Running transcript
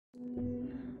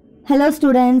Hello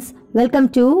students, welcome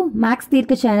to Max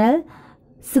Theorka channel.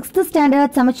 6th standard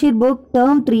Samachir book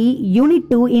term 3 unit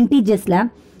 2 integers la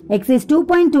exercise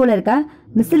 2.2 la irka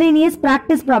miscellaneous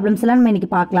practice problems la நம்ம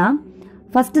இன்னைக்கு பார்க்கலாம்.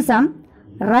 First sum,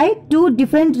 write two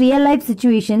different real life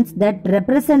situations that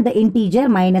represent the integer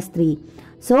 -3.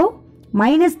 So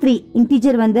 -3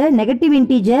 integer வந்து negative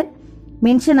integer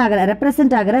mention ஆகிற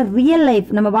represent ஆகிற real life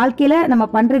நம்ம வாழ்க்கையில நம்ம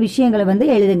பண்ற விஷயங்களை வந்து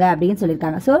எழுதுங்க அப்படின்னு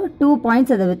சொல்லியிருக்காங்க. ஸோ 2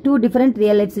 பாயிண்ட்ஸ், அதாவது 2 டிஃபரெண்ட்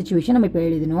ரியல் லைஃப் சிச்சுவேஷன் நம்ம இப்போ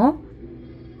எழுதணும்.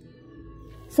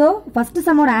 ஸோ ஃபர்ஸ்ட்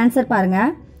சம்மோட ஆன்சர் பாருங்க.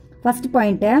 First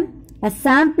point, a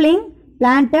sampling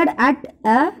planted at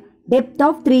a depth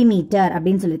of 3 meter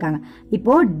அப்படின்னு சொல்லியிருக்காங்க.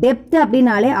 இப்போ டெப்த்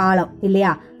அப்படின்னாலே ஆழம்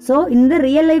இல்லையா? ஸோ இந்த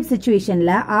ரியல் லைஃப்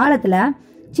சிச்சுவேஷன்ல ஆழத்துல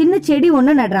சின்ன செடி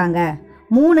ஒன்று நடுறாங்க.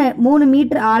 3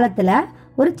 மீட்டர் ஆழத்துல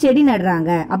ஒரு செடி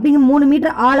நடுறாங்க. அப்படிங்க 3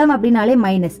 மீட்டர் ஆழம் அப்படின்னாலே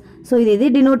மைனஸ். ஸோ இது எது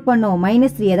டினோட் பண்ணும்?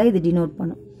 -3 தான் இது டினோட்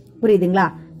பண்ணும். புரியுதுங்களா?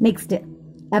 Next,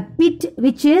 a pit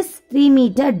which is 3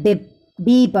 meter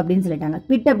deep அப்படின்னு சொல்லிட்டாங்க.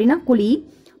 பிட் அப்படின்னா குழி.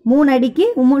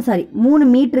 3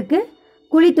 மீட்டருக்கு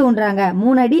குழி தோன்றாங்க.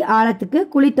 3 அடி ஆழத்துக்கு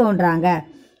குழி தோன்றாங்க.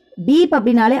 டீப்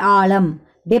அப்படின்னாலே ஆழம்.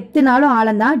 டெப்த்னாலும்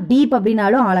ஆழம் தான், டீப்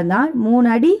அப்படின்னாலும் ஆழம் தான். 3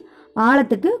 அடி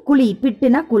ஆழத்துக்கு குழி,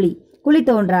 பிட்டுனா குழி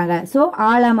தோன்றாங்க. ஸோ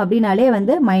ஆழம் அப்படின்னாலே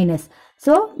வந்து மைனஸ்.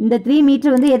 ஸோ இந்த 3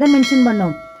 மீட்டர் வந்து எதை மென்ஷன்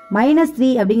பண்ணும்? -3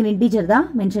 அப்படிங்கிற இன்டீஜர் தான்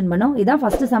மென்ஷன் பண்ணும். இதுதான்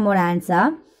ஃபர்ஸ்ட் சம்மோட ஆன்சர்.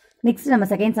 நெக்ஸ்ட் நம்ம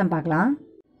செகண்ட் சம் பார்க்கலாம்.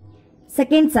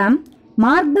 Second sum,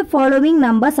 mark the following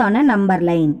numbers on a number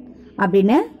line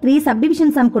அப்படின்னு 3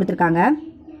 சப்டிவிஷன் சம் கொடுத்துருக்காங்க.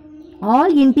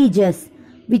 All integers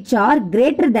which are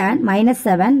greater than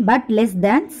 -7 but less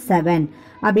than 7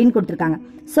 அப்படின்னு கொடுத்துருக்காங்க.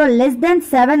 ஸோ லெஸ் தேன்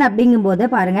 7 அப்படிங்கும் போது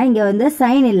பாருங்க, இங்க வந்து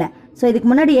சைன் இல்லை. ஸோ இதுக்கு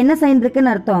முன்னாடி என்ன சைன்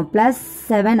இருக்குன்னு அர்த்தம்?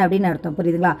 +7 அப்படின்னு அர்த்தம்.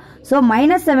 புரியுதுங்களா? ஸோ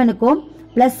 -7க்கும்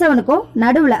 +7க்கும்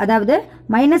நடுவில், அதாவது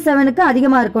 -7க்கு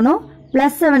அதிகமாக இருக்கணும்,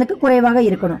 +7க்கு குறைவாக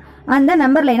இருக்கணும். அந்த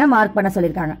நம்பர் லைனை மார்க் பண்ண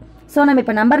சொல்லியிருக்காங்க. ஸோ நம்ம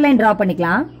இப்போ நம்பர் லைன் ட்ரா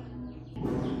பண்ணிக்கலாம்.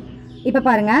 இப்போ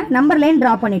பாருங்க, நம்பர் லைன்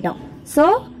ட்ரா பண்ணிட்டோம். ஸோ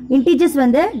இன்டீஜர்ஸ்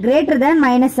வந்து கிரேட்டர் தேன்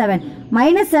 -7,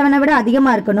 -7 விட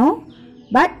அதிகமாக இருக்கணும்,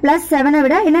 பட் +7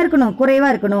 விட என்ன இருக்கணும்?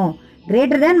 குறைவாக இருக்கணும்.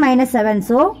 Greater than -7.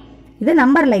 ஸோ இது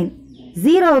நம்பர் லைன்.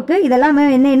 0க்கு இதெல்லாமே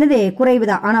என்னது? குறைவு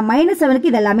தான். ஆனால் -7க்கு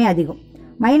இதெல்லாமே அதிகம்.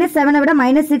 -7 விட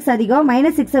 -6 அதிகம்,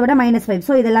 -6 விட -5.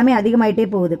 ஸோ இதெல்லாமே அதிகமாயிட்டே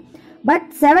போகுது. பட்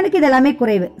 7க்கு இதெல்லாமே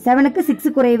குறைவு. 7க்கு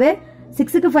 6 குறைவு,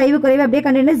 6க்கு 5 குறைவு, அப்படியே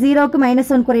கண்டினியூ. 0க்கு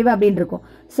 -1 குறைவு அப்படின்னு இருக்கும்.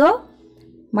 ஸோ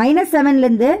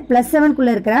 -7லேருந்து +7க்குள்ள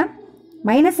இருக்கிற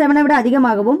 -7 விட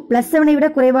அதிகமாகவும் +7 விட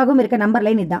குறைவாகவும் இருக்க நம்பர்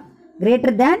லைன் இதுதான்.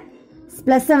 Greater than,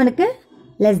 +7க்கு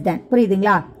less than.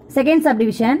 புரியுதுங்களா? Second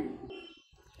subdivision.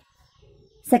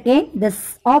 Second, the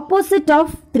opposite of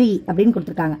 3 அப்படின்னு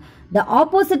கொடுத்துருக்காங்க. the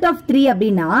opposite of 3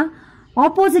 அப்படின்னா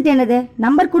ஆப்போசிட் என்னது?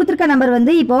 நம்பர் கொடுத்துருக்க நம்பர்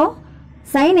வந்து இப்போ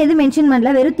சைன் எது மென்ஷன்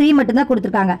பண்ணல, வெறும் 3 மட்டும் தான்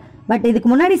கொடுத்துருக்காங்க. பட் இதுக்கு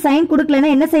முன்னாடி சைன்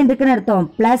கொடுக்கலன்னா என்ன சைன் இருக்குன்னு அர்த்தம்?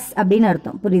 பிளஸ் அப்படின்னு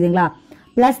அர்த்தம். புரியுதுங்களா?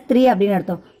 +3 அப்படின்னு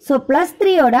அர்த்தம். ஸோ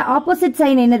 +3யோட ஆப்போசிட்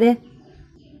சைன் என்னது?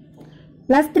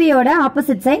 +3யோட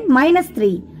ஆப்போசிட் சைன்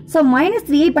 -3. ஸோ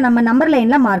 -3 இப்போ நம்ம நம்பர்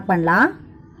லைன்ல மார்க் பண்ணலாம்.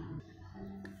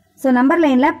 ஸோ நம்பர்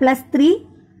லைன்ல +3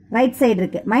 ரைட் சைடு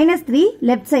இருக்கு, -3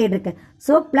 லெஃப்ட் சைடு இருக்கு.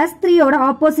 ஸோ +3யோட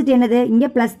ஆப்போசிட் என்னது? இங்க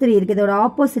 +3 இருக்கு. இதோட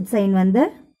ஆப்போசிட் சைன் வந்து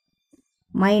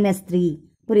 -3.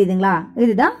 புரியுதுங்களா?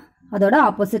 இதுதான் அதோட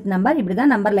ஆப்போசிட் நம்பர்.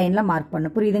 இப்படிதான் நம்பர் லைன்ல மார்க்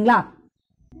பண்ணும். புரியுதுங்களா?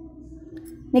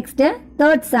 Next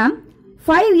third sum,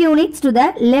 5 units to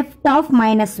the left of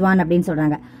 -1 அப்படின்னு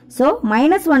சொல்றாங்க. ஸோ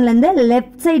 -1ல இருந்து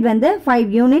லெஃப்ட் சைடு வந்து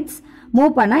 5 யூனிட்ஸ்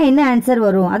மூவ் பண்ணா என்ன ஆன்சர்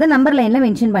வரும்? அதை நம்பர் லைன்ல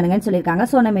மென்ஷன் பண்ணுங்கன்னு சொல்லியிருக்காங்க.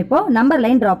 ஸோ நம்ம இப்போ நம்பர்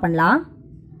லைன் டிரா பண்ணலாம்.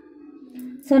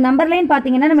 ஸோ நம்பர் லைன்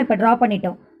பார்த்தீங்கன்னா நம்ம இப்போ ட்ரா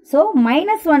பண்ணிட்டோம். ஸோ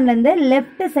 -1லேருந்து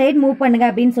லெஃப்ட் சைடு மூவ் பண்ணுங்க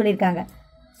அப்படின்னு சொல்லியிருக்காங்க.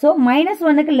 ஸோ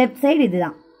 -1க்கு லெஃப்ட் சைடு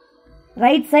இதுதான்,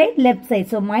 right side left side.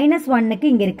 So -1க்கு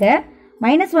இங்கே இருக்கு.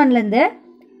 -1லேருந்து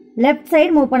லெஃப்ட்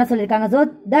சைடு மூவ் பண்ண சொல்லியிருக்காங்க. So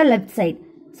the left side.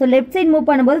 So left side move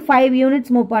பண்ணும்போது 5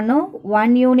 யூனிட்ஸ் மூவ் பண்ணும்.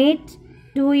 1 unit,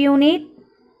 2 unit,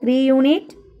 3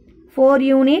 unit, 4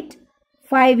 unit,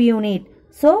 5 unit.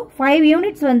 So 5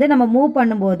 units வந்து நம்ம மூவ்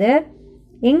பண்ணும்போது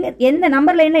எந்த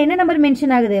நம்பர் லைன்ல என்ன நம்பர்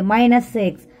மென்ஷன் ஆகுது?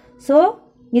 -6. ஸோ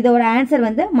இதோட ஆன்சர்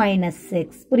வந்து -6.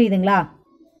 புரியுதுங்களா?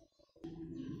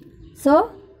 ஸோ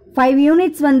 5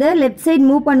 யூனிட்ஸ் வந்து லெஃப்ட் சைடு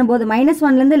மூவ் பண்ணும்போது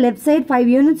 -1லேருந்து லெஃப்ட் சைடு 5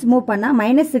 யூனிட்ஸ் மூவ் பண்ணா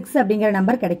 -6 அப்படிங்கிற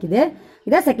நம்பர் கிடைக்குது.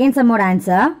 இதான் second சம்மோட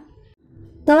answer.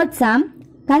 Third sum,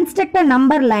 construct a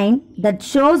number line that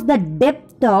shows the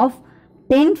depth of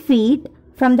 10 feet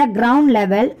from the ground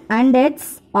level and its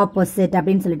opposite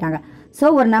அப்படின்னு சொல்லிட்டாங்க. So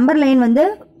ஒரு number line வந்து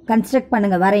construct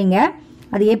பண்ணுங்க, வரைங்க.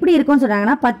 அது எப்படி இருக்கும்னு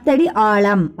சொல்றாங்கன்னா 10 அடி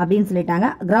ஆழம் அப்படின்னு சொல்லிட்டாங்க.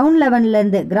 கிரவுண்ட்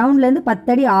லெவல்லேருந்து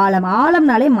 10 அடி ஆழம்.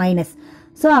 ஆழம்னாலே மைனஸ்.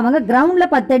 ஸோ அவங்க கிரவுண்ட்ல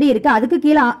 10 அடி இருக்கு, அதுக்கு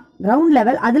கீழே கிரவுண்ட்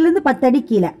லெவல், அதுலேருந்து 10 அடி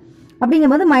கீழே.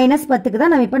 அப்படிங்கும்போது -10க்கு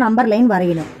தான் நம்ம இப்போ நம்பர் லைன்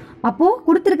வரையணும். அப்போ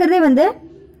கொடுத்துருக்கிறதே வந்து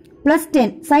பிளஸ்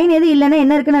 10 சைன் எது இல்லைன்னா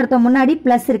என்ன இருக்குன்னு அர்த்தம், முன்னாடி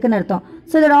பிளஸ் இருக்குன்னு அர்த்தம்.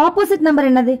 ஸோ இதோட ஆப்போசிட் நம்பர்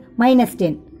என்னது,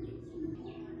 -10.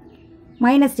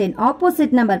 -10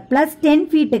 ஆப்போசிட் நம்பர். பிளஸ் 10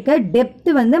 ஃபீட்டுக்கு டெப்த்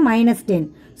வந்து -10.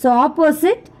 So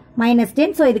opposite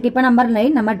 -10. ஸோ இதுக்கு இப்போ நம்பர்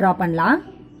லைன் நம்ம ட்ரா பண்ணலாம்.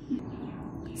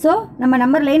 ஸோ நம்ம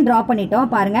நம்பர் லைன் ட்ரா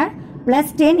பண்ணிட்டோம் பாருங்க.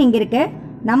 பிளஸ் 10 இங்க இருக்கு,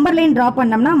 நம்பர் லைன் ட்ரா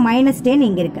பண்ணோம்னா -10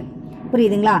 இங்க இருக்கு.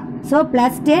 புரியுதுங்களா? So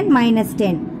plus 10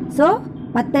 -10. ஸோ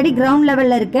 10 அடி கிரவுண்ட்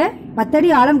லெவலில் இருக்கு, 10 அடி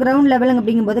ஆழம் கிரவுண்ட் லெவல்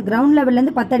அப்படிங்கும்போது கிரவுண்ட்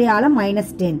லெவல்லேருந்து 10 அடி ஆழம்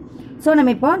 -10. ஸோ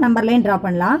நம்ம இப்போ நம்பர் லைன் ட்ரா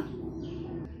பண்ணலாம்.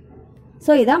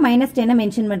 ஸோ இதான் -10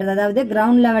 மென்ஷன் பண்ணுறது, அதாவது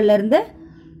கிரவுண்ட் லெவல்ல இருந்து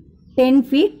 10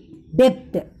 ஃபீட்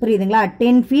டெப்த். புரியுதுங்களா?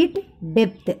 10 ஃபீட்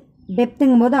டெப்த்,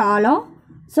 டெப்த்துங்கும் போது ஆழம்.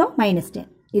 ஸோ -10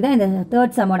 இதான் இந்த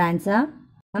third சம்மோட answer.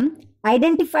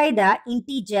 Identify the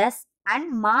integers and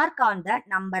mark on the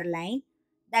number line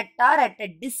that are at a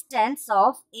distance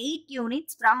of 8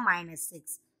 units from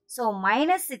 -6. So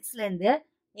 -6ல இருந்து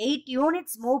 8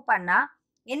 units மூவ் பண்ணா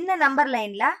என்ன நம்பர்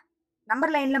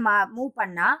லைன்ல மூவ்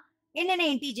பண்ணா என்னென்ன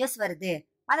இன்டீஜர்ஸ் வருது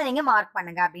அதை நீங்க மார்க்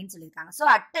பண்ணுங்க அப்படின்னு சொல்லியிருக்காங்க. So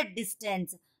at a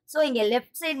distance. So இங்க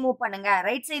லெஃப்ட் சைடு மூவ் பண்ணுங்க,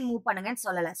 ரைட் சைடு மூவ் பண்ணுங்கன்னு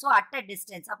சொல்லலை. ஸோ அட் அ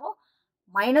டிஸ்டன்ஸ், அப்போ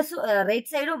ரைட்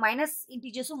சைடும் மைனஸ்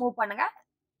இன்டீஜர்ஸும் மூவ் பண்ணுங்க,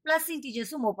 பிளஸ்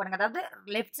இன்டீஜர்ஸும் மூவ் பண்ணுங்க. அதாவது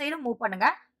லெஃப்ட் சைடும் மூவ் பண்ணுங்க,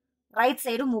 ரைட்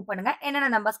சைடும் மூவ் பண்ணுங்க. என்னென்ன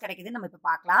நம்பர்ஸ் கிடைக்குதுன்னு நம்ம இப்போ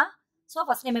பார்க்கலாம். ஸோ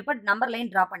ஃபர்ஸ்ட் நம்ம இப்போ நம்பர் லைன்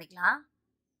ட்ரா பண்ணிக்கலாம்.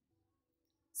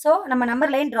 ஸோ நம்ம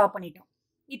நம்பர் லைன் ட்ரா பண்ணிட்டோம்.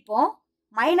 இப்போ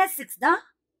 -6 தான்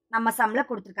நம்ம சம்ல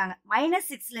கொடுத்துருக்காங்க.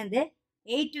 -6ல இருந்து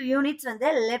 8 யூனிட்ஸ் வந்து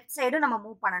லெஃப்ட் சைடும் நம்ம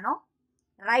மூவ் பண்ணணும்,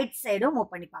 ரைட் சைடும் மூவ்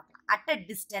பண்ணி பார்க்கலாம் அட் அ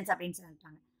டிஸ்டன்ஸ் அப்படின்னு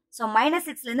சொல்லிட்டாங்க. ஸோ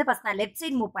 -6ல இருந்து ஃபர்ஸ்ட் நான் லெஃப்ட்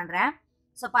சைடு மூவ் பண்றேன்.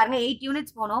 ஸோ பாருங்க 8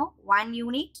 யூனிட்ஸ் போனோம். 1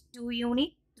 unit, 2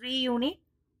 unit, 3 unit,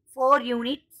 4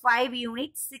 unit, 5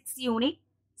 unit, 6 unit,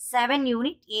 7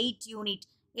 unit, 8 unit.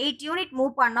 8 unit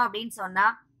move பண்ணோம் அப்படின்னு சொன்னா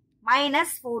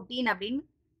 -14 அப்படின்னு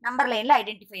நம்பர் லைன்ல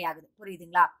ஐடென்டிஃபை ஆகுது.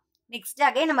 புரியுதுங்களா? நெக்ஸ்ட்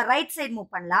அகைன் நம்ம ரைட் சைடு மூவ்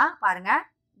பண்ணலாம். பாருங்க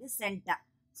இது centre.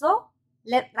 So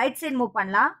right side move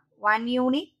பண்ணலாம். 1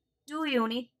 unit, 2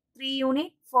 unit, 3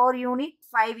 unit, 4 unit,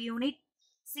 5 unit,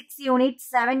 6 unit,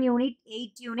 7 unit,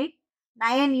 8 unit,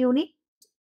 9 unit,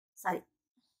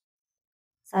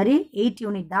 sorry 8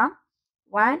 unit தான்.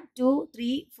 1 2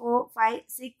 3 4 5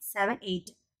 6 7 8.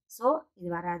 ஸோ இது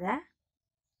வராத,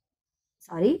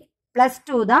 சாரி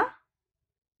 +2 தான்.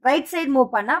 ரைட் சைடு மூவ்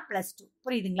பண்ணா +2.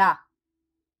 புரியுதுங்களா?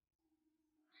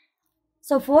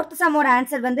 ஸோ ஃபோர்த் சம்மோட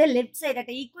ஆன்சர் வந்து லெஃப்ட் சைடு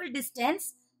அட் ஈக்குவல்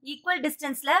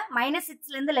டிஸ்டன்ஸ்ல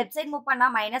 -6ல இருந்து லெஃப்ட் சைடு மூவ் பண்ணா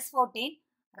 -14,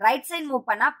 ரைட் சைடு மூவ்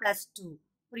பண்ணா +2.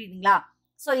 புரியுதுங்களா?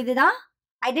 ஸோ இதுதான்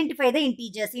ஐடென்டிஃபை த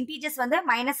இன்டீஜர்ஸ் வந்து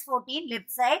 -14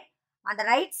 லெஃப்ட் சைடு, அந்த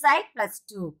ரைட் சைடு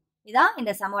 +2. இதான்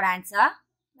இந்த சம்மோட ஆன்சர்.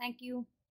 தேங்க்யூ.